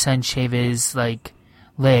let my son shave his like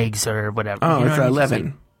legs or whatever? Oh, you know it's 11.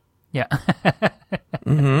 Like, yeah.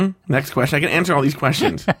 Next question. I can answer all these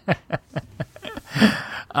questions.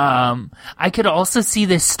 I could also see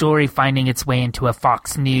this story finding its way into a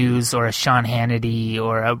Fox News or a Sean Hannity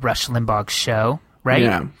or a Rush Limbaugh show, right?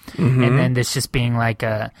 Yeah. And then this just being like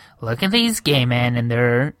look at these gay men and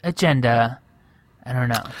their agenda. I don't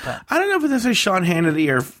know. But I don't know if this is Sean Hannity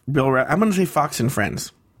or Bill I'm going to say Fox and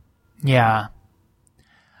Friends. Yeah.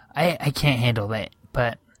 I can't handle that,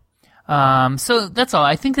 but so that's all.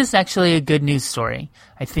 I think this is actually a good news story.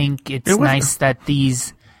 I think it's nice that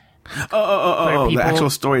these... people... The actual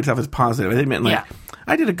story itself is positive. I meant like,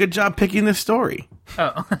 I did a good job picking this story.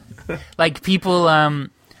 Oh. Like people,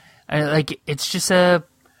 like it's just a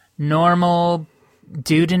normal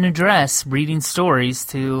dude in a dress reading stories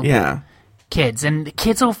to kids. And the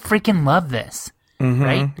kids will freaking love this,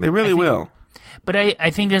 right? They really will. But I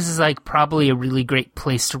think this is like probably a really great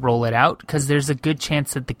place to roll it out because there's a good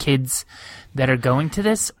chance that the kids that are going to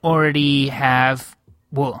this already have,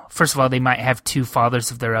 well, first of all, they might have two fathers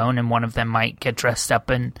of their own and one of them might get dressed up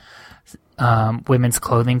in women's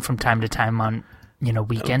clothing from time to time on,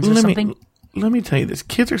 weekends or something. Let me tell you this.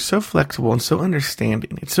 Kids are so flexible and so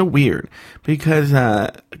understanding. It's so weird because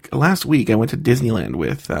last week I went to Disneyland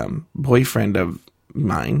with boyfriend of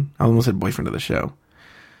mine. I almost said boyfriend of the show.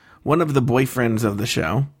 One of the boyfriends of the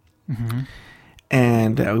show.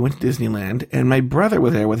 And we went to Disneyland, and my brother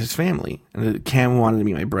was there with his family. And Cam wanted to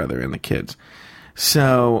meet my brother and the kids.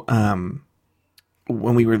 So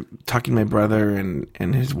when we were talking to my brother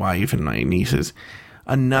and his wife and my nieces,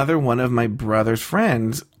 another one of my brother's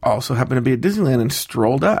friends also happened to be at Disneyland and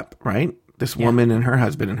strolled up, right? This woman and her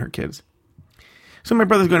husband and her kids. So my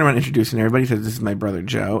brother's going around introducing everybody. He says, this is my brother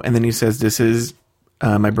Joe. And then he says, this is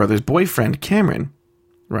my brother's boyfriend, Cameron.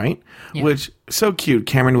 Right? Yeah. Which, so cute.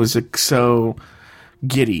 Cameron was so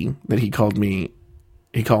giddy that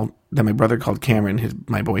that my brother called Cameron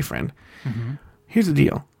my boyfriend. Here's the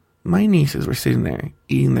deal. My nieces were sitting there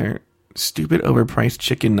eating their stupid overpriced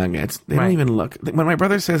chicken nuggets. They don't even look. When my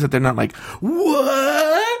brother says that, they're not like,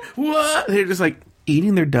 what? They're just like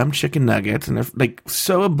eating their dumb chicken nuggets and they're like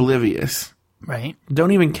so oblivious. Right.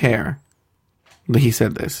 Don't even care that he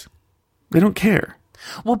said this. They don't care.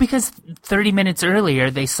 Well, because 30 minutes earlier,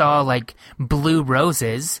 they saw, like, blue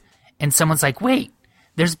roses, and someone's like, wait,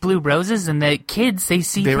 there's blue roses? And the kids, they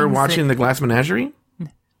see They were watching The Glass Menagerie?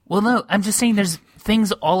 Well, no, I'm just saying there's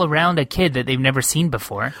things all around a kid that they've never seen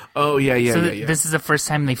before. Oh, yeah. This is the first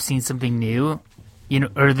time they've seen something new,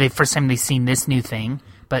 or the first time they've seen this new thing,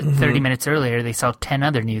 but 30 minutes earlier, they saw 10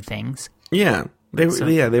 other new things. Yeah. They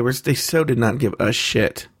so did not give a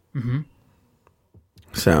shit.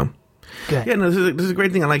 So... Good. Yeah, no, this is a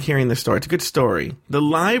great thing. I like hearing this story. It's a good story. The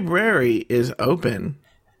library is open.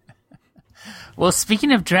 Well,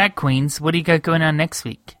 speaking of drag queens, what do you got going on next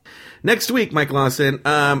week? Next week, Mike Lawson.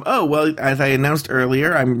 As I announced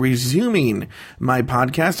earlier, I'm resuming my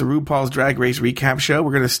podcast, the RuPaul's Drag Race Recap Show.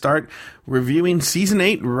 We're going to start reviewing Season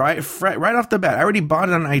 8 right off the bat. I already bought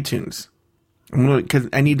it on iTunes. Because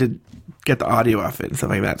I need to get the audio off it and stuff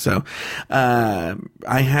like that. So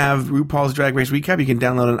I have RuPaul's Drag Race Recap. You can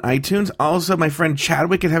download on iTunes. Also, my friend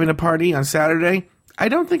Chadwick is having a party on Saturday. I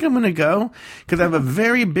don't think I'm going to go because I have a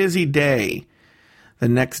very busy day. The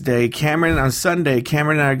next day, on Sunday,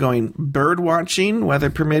 Cameron and I are going bird watching, weather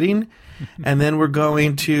permitting. And then we're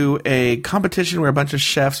going to a competition where a bunch of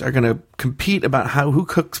chefs are going to compete about who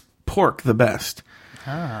cooks pork the best.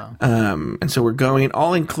 Oh. And so we're going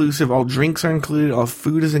all inclusive. All drinks are included. All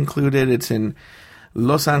food is included. It's in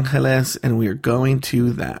Los Angeles, and we are going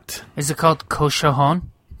to that. Is it called Cochon?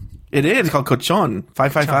 It is. It's called Cochon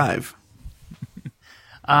 555.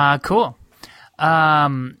 Cool.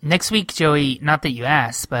 Next week, Joey, not that you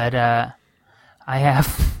asked, but I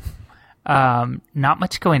have not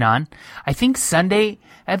much going on. I think Sunday,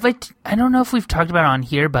 I don't know if we've talked about it on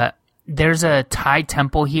here, but there's a Thai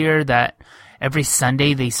temple here that every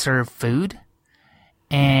Sunday they serve food,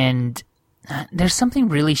 and there's something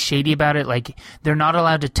really shady about it. Like, they're not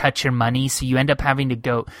allowed to touch your money, so you end up having to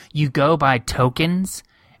go buy tokens,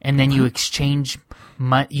 and then you exchange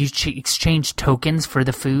tokens for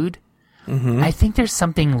the food. Mm-hmm. I think there's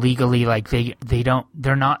something legally, like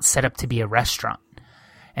they're not set up to be a restaurant.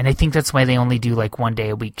 And I think that's why they only do like one day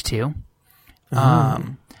a week too.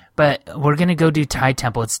 But we're going to go do Thai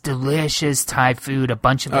temple. It's delicious Thai food, a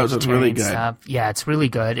bunch of vegetarian stuff. Yeah, it's really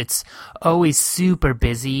good. It's always super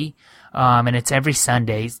busy. And it's every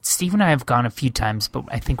Sunday. Steve and I have gone a few times, but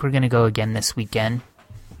I think we're going to go again this weekend.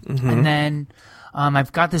 Mm-hmm. And then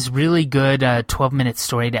I've got this really good 12-minute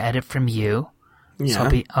story to edit from you. Yeah.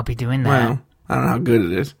 So I'll be doing that. Well, I don't know how good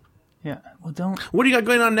it is. Yeah. Well, don't. What do you got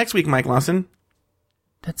going on next week, Mike Lawson?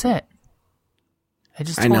 That's it.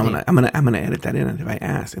 I know. I'm gonna edit that in if I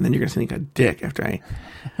ask, and then you're gonna send me a dick after I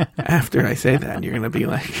say that, and you're gonna be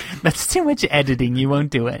like, "That's too much editing. You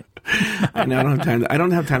won't do it." I know. I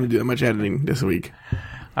don't have time to do that much editing this week.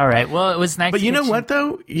 All right. Well, it was nice. But you know what,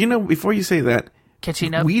 though? Before you say that,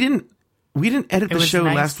 catching up, we didn't edit the show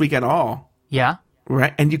last week at all. Yeah.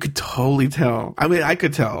 Right, and you could totally tell. I mean, I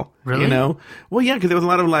could tell. Really? Well, yeah, because there was a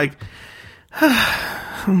lot of like,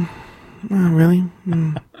 really?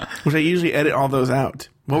 Which I usually edit all those out.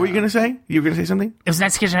 What were you going to say? You were going to say something? It was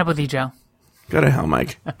nice catching up with you, Joe. Go to hell,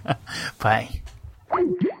 Mike. Bye.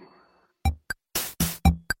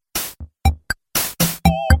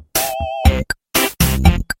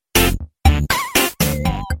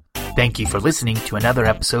 Thank you for listening to another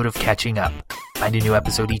episode of Catching Up. Find a new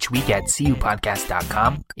episode each week at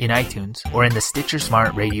cupodcast.com, in iTunes, or in the Stitcher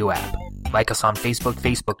Smart Radio app. Like us on Facebook,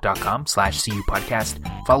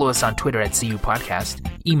 facebook.com/cupodcast. Follow us on Twitter at cupodcast.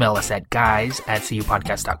 Email us at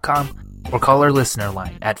guys@cupodcast.com, or call our listener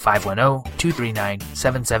line at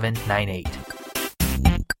 510-239-7798.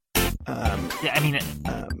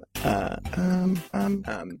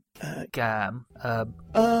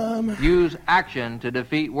 Use action to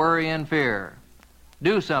defeat worry and fear.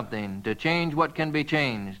 Do something to change what can be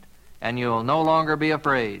changed, and you'll no longer be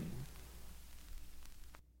afraid.